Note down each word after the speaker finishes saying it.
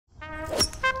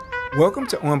Welcome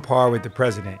to On Par with the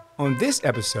President. On this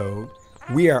episode,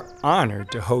 we are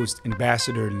honored to host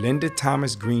Ambassador Linda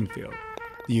Thomas-Greenfield,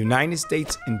 the United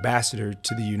States Ambassador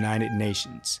to the United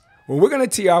Nations. Well, we're going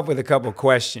to tee off with a couple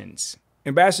questions.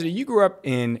 Ambassador, you grew up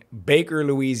in Baker,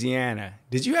 Louisiana.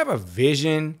 Did you have a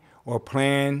vision or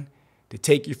plan to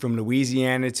take you from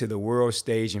Louisiana to the world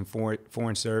stage in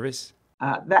foreign service?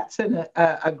 That's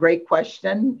a great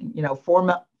question. You know,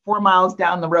 four miles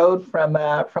down the road from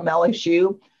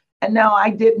LSU. And no, I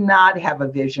did not have a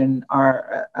vision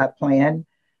or a plan.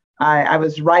 I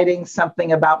was writing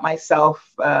something about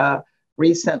myself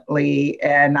recently,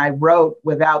 and I wrote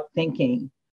without thinking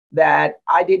that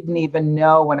I didn't even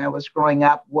know when I was growing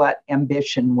up what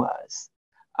ambition was.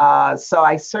 So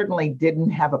I certainly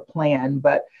didn't have a plan,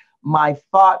 but my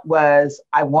thought was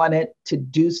I wanted to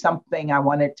do something. I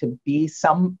wanted to be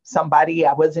somebody.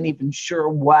 I wasn't even sure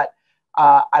what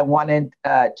I wanted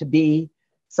to be.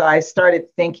 So I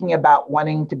started thinking about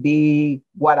wanting to be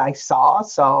what I saw.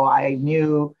 So I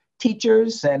knew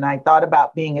teachers and I thought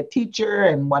about being a teacher.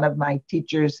 And one of my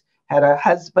teachers had a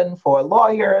husband for a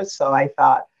lawyer. So I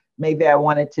thought maybe I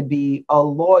wanted to be a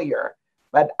lawyer.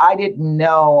 But I didn't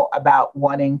know about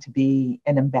wanting to be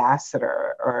an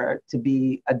ambassador or to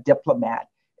be a diplomat.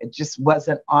 It just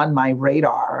wasn't on my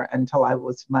radar until I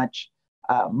was much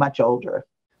older.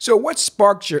 So what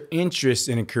sparked your interest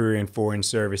in a career in foreign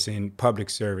service and public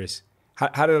service?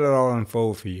 How did it all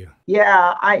unfold for you?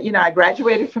 Yeah, I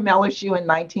graduated from LSU in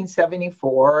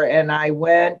 1974, and I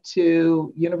went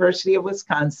to University of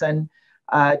Wisconsin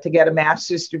to get a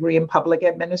master's degree in public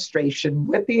administration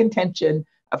with the intention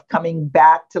of coming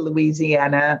back to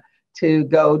Louisiana to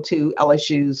go to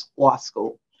LSU's law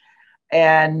school.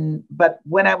 But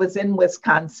when I was in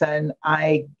Wisconsin,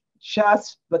 I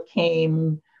just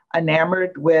became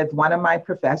enamored with one of my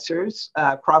professors,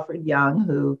 Crawford Young,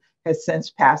 who has since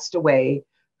passed away,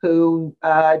 who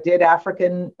did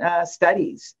African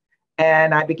studies.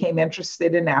 And I became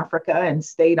interested in Africa and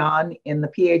stayed on in the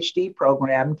PhD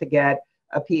program to get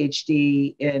a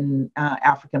PhD in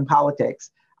African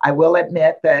politics. I will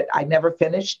admit that I never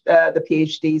finished the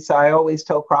PhD, so I always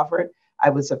told Crawford I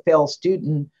was a failed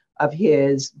student of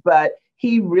his, but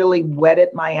he really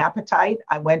whetted my appetite.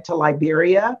 I went to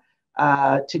Liberia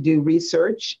to do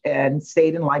research and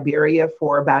stayed in Liberia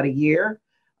for about a year,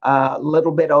 a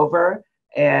little bit over.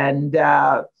 And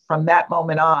from that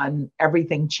moment on,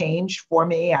 everything changed for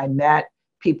me. I met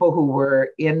people who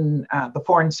were in the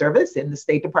Foreign Service, in the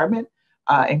State Department,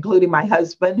 including my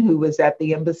husband, who was at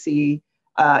the embassy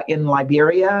in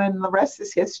Liberia, and the rest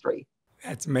is history.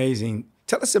 That's amazing.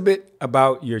 Tell us a bit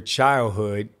about your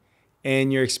childhood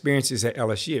and your experiences at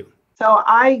LSU. So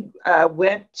I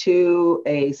went to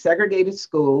a segregated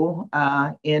school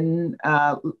in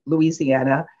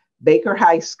Louisiana. Baker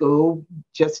High School,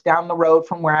 just down the road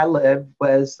from where I lived,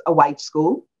 was a white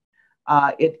school.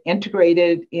 It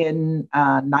integrated in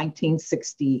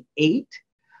 1968,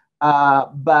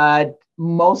 but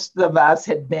most of us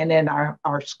had been in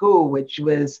our school, which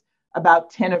was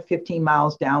about 10 or 15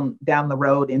 miles down the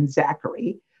road in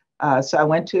Zachary. So I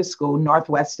went to a school,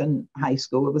 Northwestern High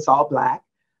School. It was all Black.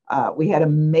 We had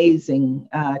amazing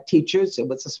teachers. It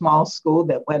was a small school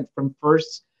that went from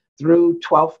first through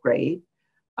 12th grade.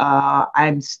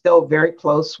 I'm still very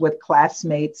close with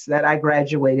classmates that I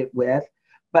graduated with.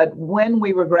 But when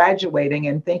we were graduating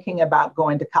and thinking about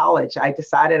going to college, I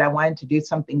decided I wanted to do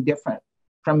something different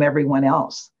from everyone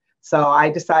else. So I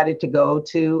decided to go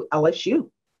to LSU.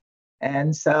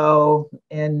 And so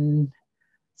in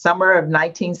summer of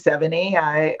 1970,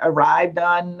 I arrived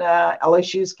on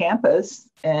LSU's campus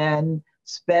and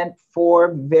spent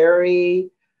 4 very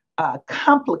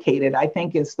complicated, I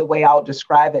think is the way I'll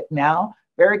describe it now,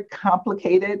 very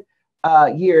complicated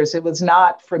years. It was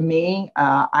not for me,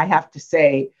 I have to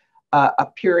say, a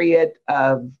period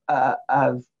of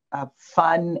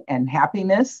fun and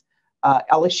happiness.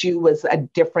 LSU was a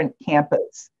different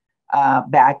campus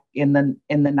back in the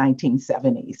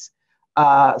 1970s.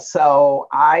 So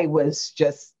I was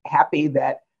just happy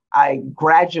that I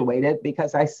graduated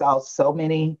because I saw so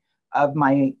many of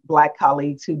my Black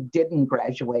colleagues who didn't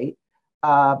graduate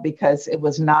because it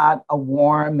was not a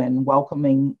warm and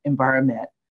welcoming environment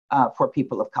for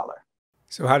people of color.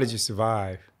 So how did you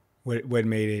survive? What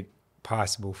made it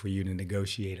possible for you to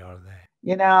negotiate all of that?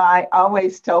 You know, I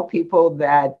always tell people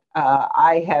that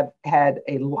I have had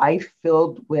a life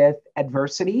filled with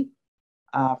adversity.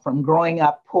 From growing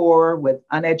up poor with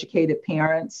uneducated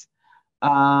parents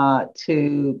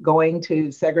to going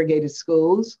to segregated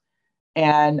schools.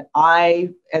 And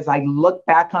as I look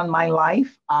back on my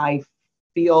life, I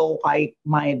feel like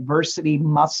my adversity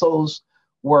muscles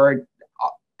were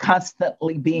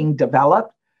constantly being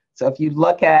developed. So if you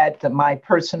look at my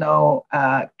personal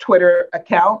Twitter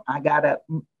account, I got a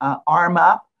arm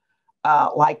up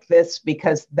like this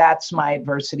because that's my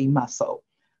adversity muscle.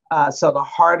 So the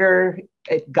harder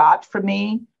it got for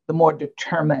me, the more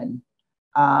determined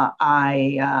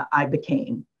I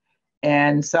became.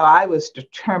 And so I was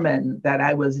determined that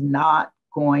I was not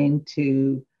going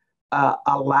to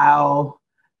allow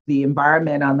the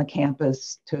environment on the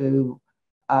campus to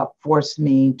force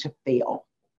me to fail.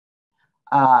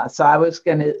 So I was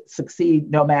going to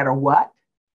succeed no matter what.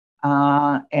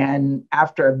 And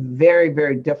after a very,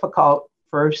 very difficult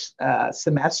first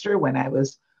semester when I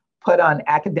was put on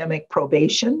academic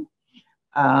probation,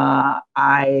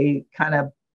 I kind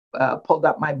of pulled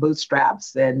up my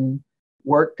bootstraps and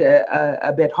worked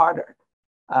a bit harder.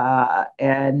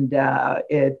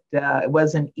 It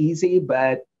wasn't easy,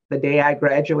 but the day I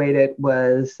graduated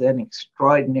was an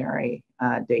extraordinary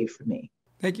day for me.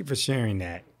 Thank you for sharing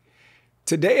that.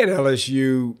 Today at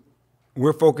LSU,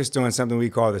 we're focused on something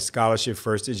we call the Scholarship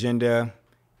First Agenda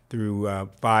through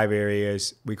 5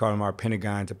 areas. We call them our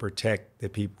Pentagon to protect the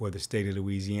people of the state of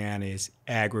Louisiana. It's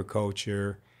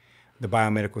agriculture, the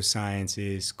biomedical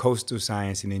sciences, coastal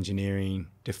science and engineering,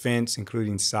 defense,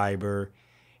 including cyber,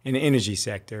 and the energy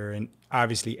sector. And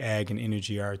obviously, ag and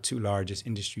energy are our 2 largest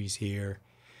industries here.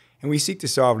 And we seek to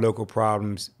solve local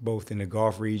problems both in the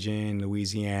Gulf region,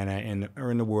 Louisiana, and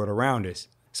in the world around us.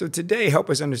 So today, help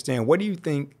us understand, what do you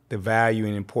think the value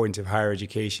and importance of higher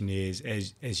education is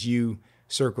as you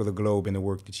circle the globe in the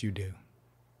work that you do?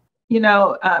 You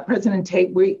know, President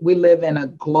Tate, we live in a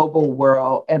global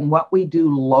world, and what we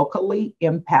do locally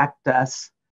impacts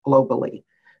us globally.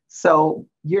 So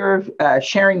you're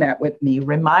sharing that with me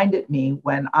reminded me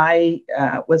when I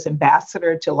was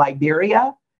ambassador to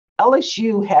Liberia.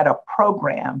 LSU had a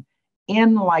program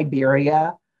in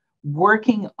Liberia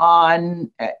working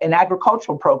on an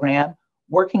agricultural program,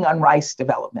 working on rice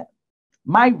development.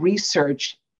 My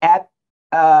research at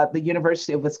the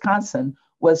University of Wisconsin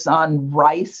was on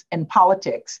rice and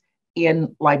politics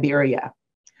in Liberia.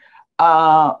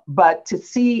 But to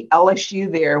see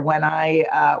LSU there when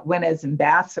I went as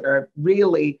ambassador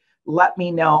really let me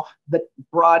know the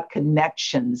broad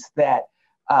connections that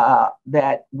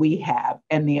we have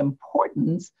and the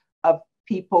importance of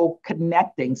people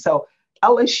connecting. So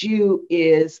LSU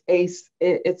is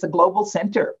it's a global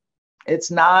center. It's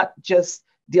not just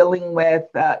dealing with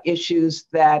issues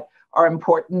that are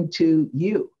important to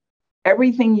you.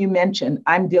 Everything you mentioned,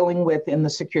 I'm dealing with in the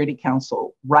Security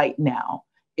Council right now.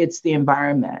 It's the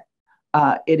environment.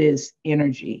 It is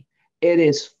energy. It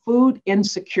is food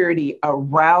insecurity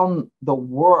around the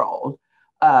world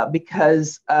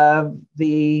because of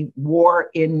the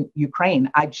war in Ukraine.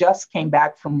 I just came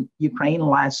back from Ukraine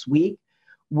last week,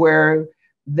 where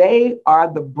they are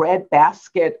the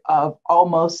breadbasket of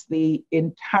almost the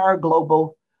entire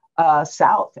global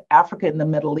South. Africa and the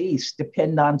Middle East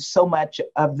depend on so much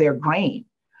of their grain.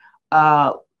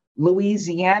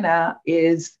 Louisiana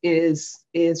is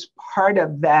part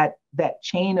of that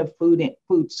chain of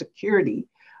food security.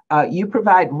 You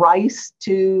provide rice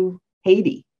to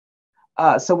Haiti.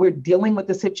 So we're dealing with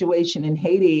the situation in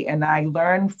Haiti. And I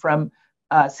learned from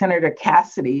Senator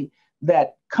Cassidy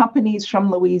that companies from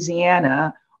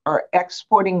Louisiana are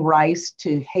exporting rice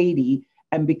to Haiti.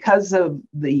 And because of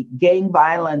the gang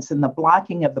violence and the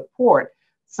blocking of the port,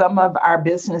 some of our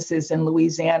businesses in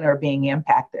Louisiana are being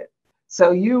impacted.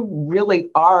 So you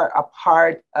really are a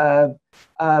part of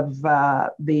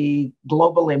the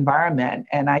global environment.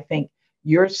 And I think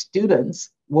your students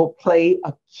will play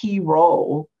a key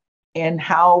role in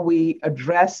how we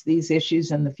address these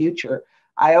issues in the future.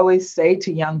 I always say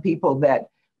to young people that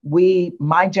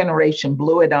my generation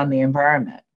blew it on the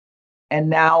environment. And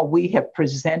now we have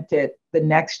presented the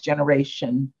next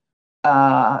generation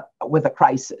with a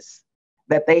crisis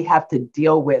that they have to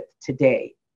deal with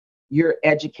today. You're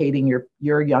educating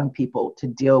your young people to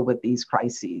deal with these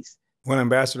crises. Well,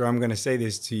 Ambassador, I'm going to say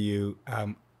this to you.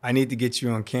 I need to get you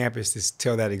on campus to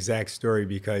tell that exact story,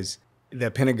 because the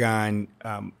Pentagon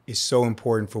is so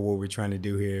important for what we're trying to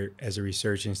do here as a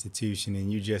research institution.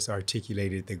 And you just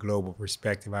articulated the global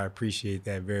perspective. I appreciate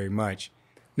that very much.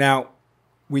 Now,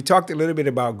 we talked a little bit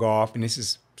about golf, and this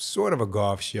is sort of a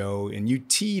golf show, and you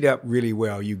teed up really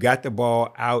well. You got the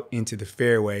ball out into the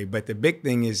fairway, but the big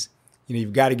thing is,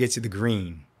 you've got to get to the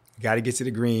green. You got to get to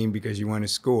the green because you want to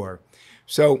score.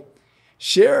 So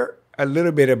share a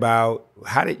little bit about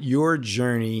how did your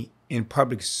journey in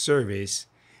public service,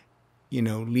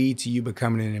 lead to you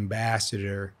becoming an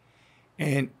ambassador,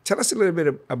 and tell us a little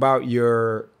bit about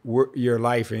your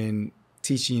life in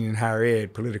teaching in higher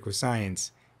ed, political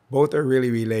science, Both are really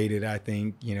related, I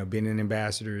think. You know, being an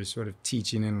ambassador is sort of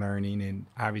teaching and learning, and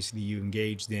obviously you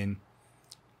engaged in,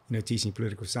 teaching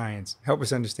political science. Help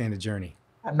us understand the journey.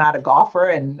 I'm not a golfer,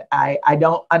 and I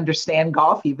don't understand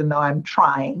golf, even though I'm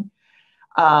trying.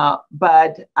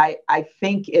 But I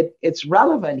think it's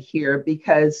relevant here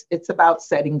because it's about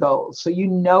setting goals. So you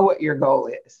know what your goal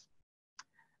is.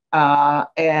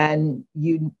 And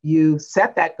you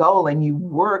set that goal and you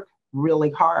work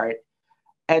really hard.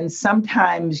 And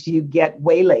sometimes you get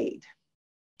waylaid.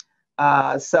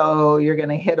 So you're going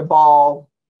to hit a ball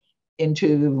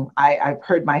into, I've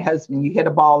heard my husband, you hit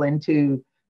a ball into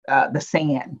the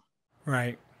sand.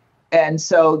 Right. And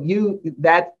so you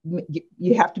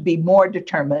have to be more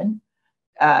determined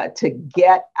to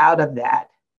get out of that,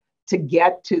 to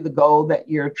get to the goal that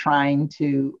you're trying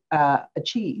to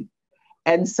achieve.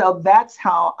 And so that's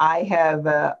how I have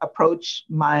approached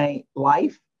my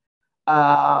life.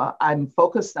 I'm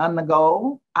focused on the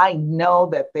goal. I know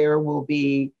that there will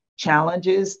be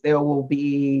challenges. There will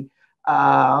be,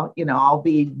 I'll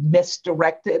be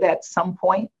misdirected at some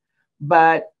point,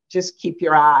 but just keep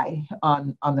your eye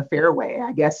on the fairway.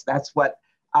 I guess that's what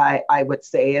I would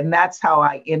say. And that's how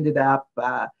I ended up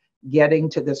getting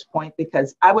to this point,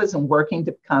 because I wasn't working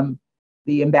to become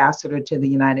the ambassador to the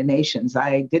United Nations.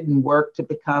 I didn't work to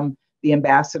become the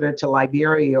ambassador to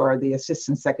Liberia or the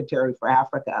assistant secretary for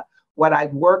Africa. What I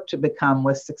worked to become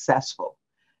was successful.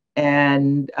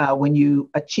 And when you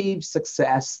achieve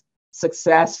success,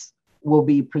 success will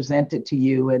be presented to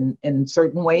you in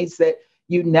certain ways that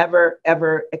you never,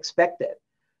 ever expected.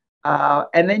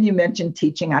 And then you mentioned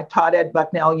teaching. I taught at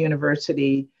Bucknell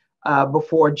University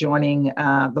before joining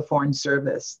the Foreign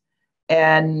Service.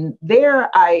 And there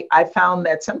I found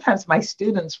that sometimes my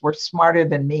students were smarter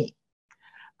than me.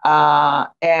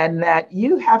 And that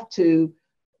you have to,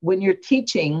 when you're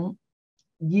teaching,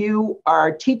 you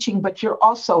are teaching, but you're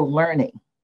also learning.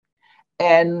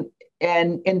 And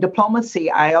in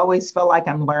diplomacy, I always feel like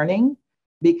I'm learning,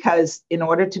 because in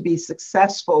order to be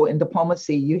successful in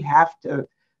diplomacy, you have to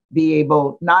be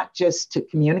able not just to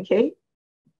communicate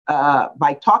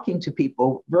by talking to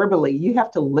people verbally, you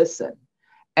have to listen.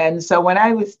 And so when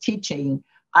I was teaching,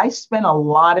 I spent a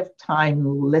lot of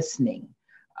time listening,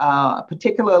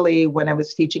 particularly when I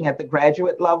was teaching at the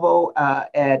graduate level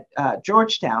at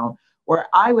Georgetown, where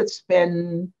I would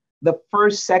spend the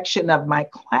first section of my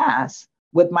class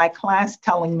with my class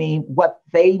telling me what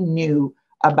they knew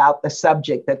about the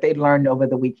subject that they learned over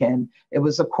the weekend. It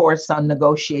was a course on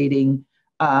negotiating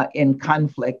in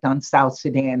conflict on South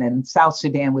Sudan, and South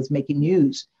Sudan was making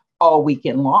news all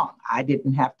weekend long. I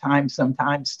didn't have time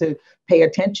sometimes to pay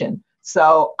attention.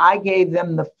 So I gave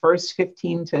them the first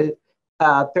 15 to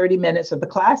 30 minutes of the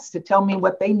class to tell me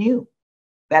what they knew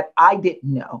that I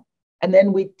didn't know. And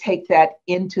then we take that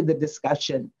into the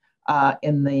discussion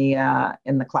in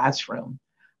the classroom.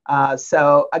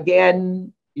 So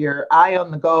again, your eye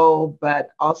on the goal, but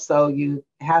also you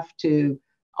have to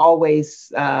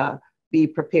always be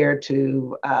prepared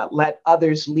to let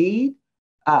others lead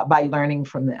by learning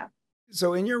from them.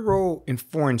 So in your role in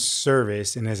foreign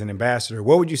service and as an ambassador,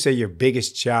 what would you say your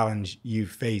biggest challenge you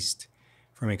faced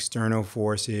from external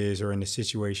forces or in the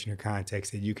situation or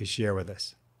context that you could share with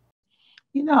us?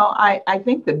 You know, I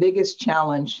think the biggest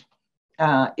challenge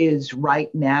is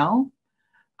right now.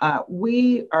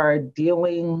 We are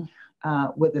dealing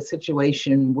with a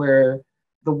situation where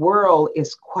the world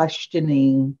is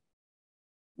questioning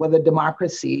whether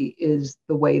democracy is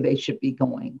the way they should be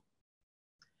going.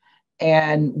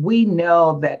 And we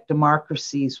know that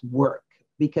democracies work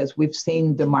because we've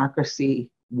seen democracy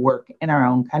work in our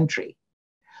own country.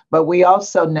 But we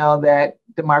also know that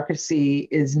democracy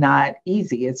is not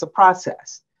easy. It's a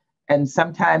process. And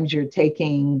sometimes you're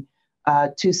taking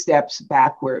 2 steps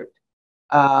backward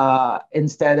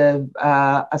instead of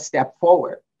a step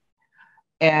forward.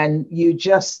 And you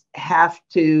just have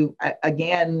to,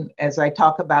 again, as I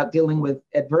talk about dealing with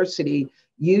adversity,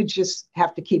 you just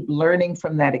have to keep learning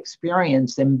from that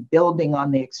experience and building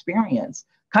on the experience.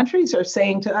 Countries are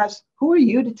saying to us, who are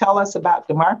you to tell us about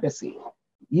democracy?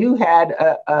 You had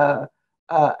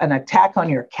an attack on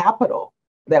your capital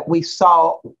that we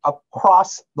saw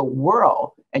across the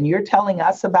world, and you're telling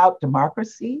us about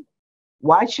democracy?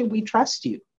 Why should we trust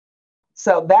you?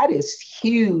 So that is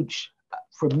huge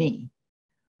for me.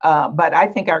 But I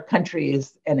think our country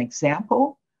is an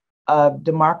example of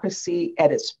democracy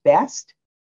at its best,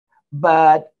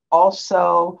 but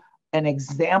also an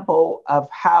example of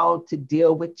how to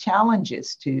deal with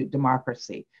challenges to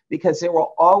democracy, because there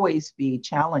will always be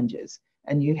challenges,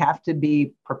 and you have to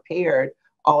be prepared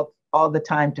all the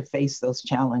time to face those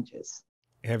challenges.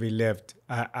 heavy lift.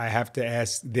 I have to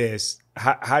ask this.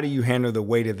 How do you handle the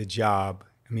weight of the job?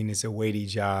 I mean, it's a weighty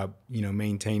job,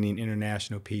 maintaining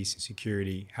international peace and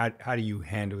security. How do you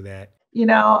handle that?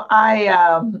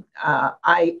 I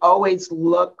always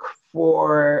look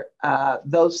for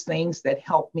those things that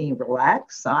help me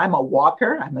relax. I'm a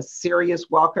walker. I'm a serious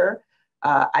walker.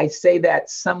 I say that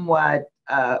somewhat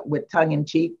with tongue in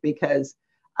cheek because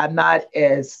I'm not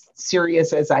as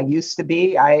serious as I used to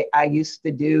be. I used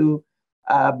to do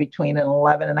between an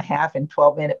 11 and a half and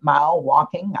 12-minute mile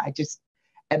walking.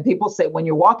 And people say, when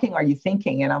you're walking, are you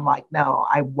thinking? And I'm like, no,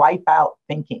 I wipe out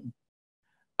thinking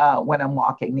when I'm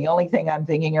walking. The only thing I'm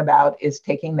thinking about is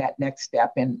taking that next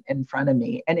step in front of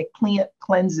me. And it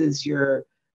cleanses your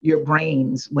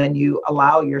brains when you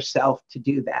allow yourself to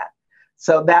do that.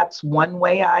 So that's one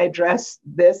way I address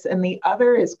this. And the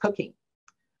other is cooking.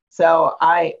 So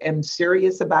I am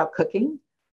serious about cooking.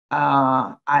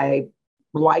 I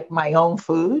like my own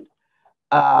food.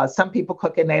 Some people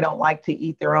cook and they don't like to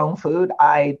eat their own food.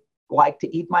 I like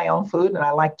to eat my own food and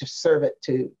I like to serve it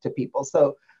to people.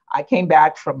 So I came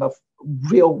back from a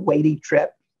real weighty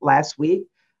trip last week.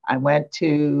 I went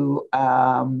to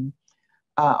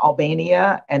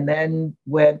Albania and then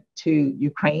went to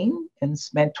Ukraine and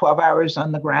spent 12 hours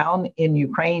on the ground in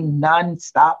Ukraine,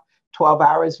 nonstop, 12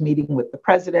 hours meeting with the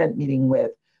president, meeting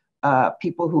with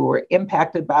people who were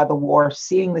impacted by the war,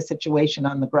 seeing the situation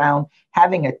on the ground,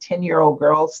 having a 10-year-old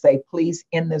girl say, please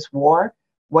end this war.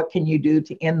 What can you do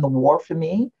to end the war for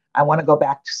me? I want to go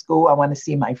back to school. I want to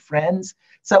see my friends.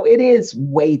 So it is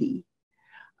weighty.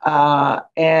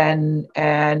 And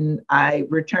I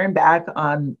returned back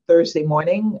on Thursday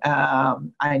morning.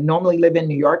 I normally live in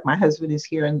New York. My husband is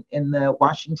here in the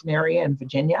Washington area in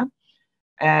Virginia.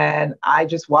 And I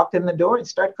just walked in the door and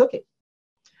started cooking.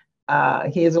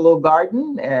 He has a little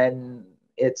garden and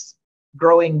it's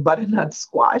growing butternut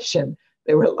squash. And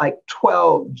there were like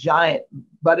 12 giant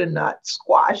butternut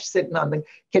squash sitting on the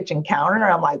kitchen counter.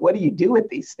 I'm like, what do you do with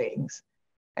these things?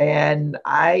 And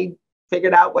I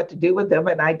figured out what to do with them.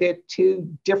 And I did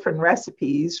 2 different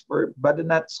recipes for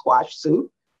butternut squash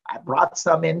soup. I brought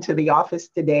some into the office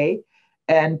today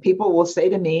and people will say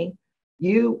to me,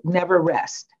 you never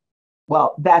rest.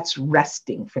 Well, that's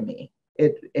resting for me.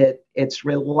 It's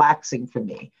relaxing for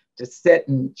me to sit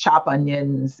and chop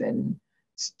onions and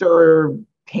stir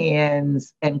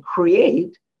pans and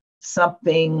create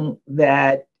something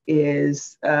that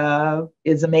is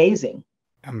amazing.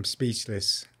 I'm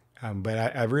speechless, but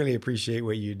I really appreciate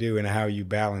what you do and how you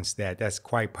balance that. That's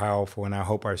quite powerful, and I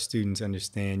hope our students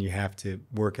understand you have to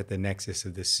work at the nexus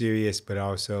of the serious, but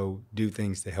also do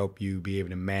things to help you be able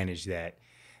to manage that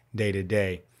day to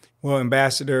day. Well,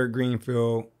 Ambassador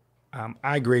Greenfield,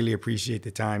 I greatly appreciate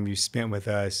the time you spent with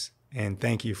us, and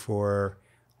thank you for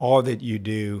all that you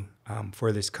do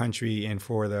for this country and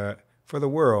for the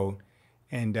world.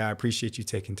 And I appreciate you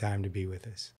taking time to be with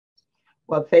us.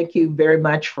 Well, thank you very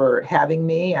much for having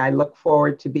me. I look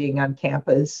forward to being on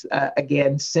campus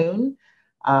again soon.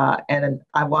 And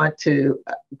I want to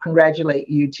congratulate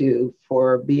you two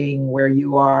for being where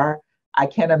you are. I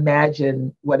can't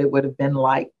imagine what it would have been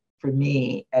like for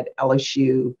me at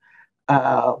LSU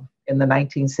in the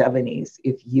 1970s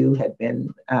if you had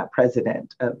been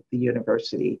president of the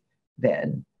university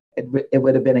then. It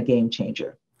would have been a game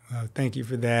changer. Well, thank you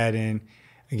for that. And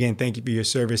again, thank you for your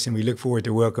service. And we look forward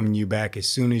to welcoming you back as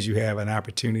soon as you have an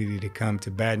opportunity to come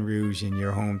to Baton Rouge in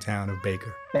your hometown of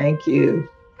Baker. Thank you.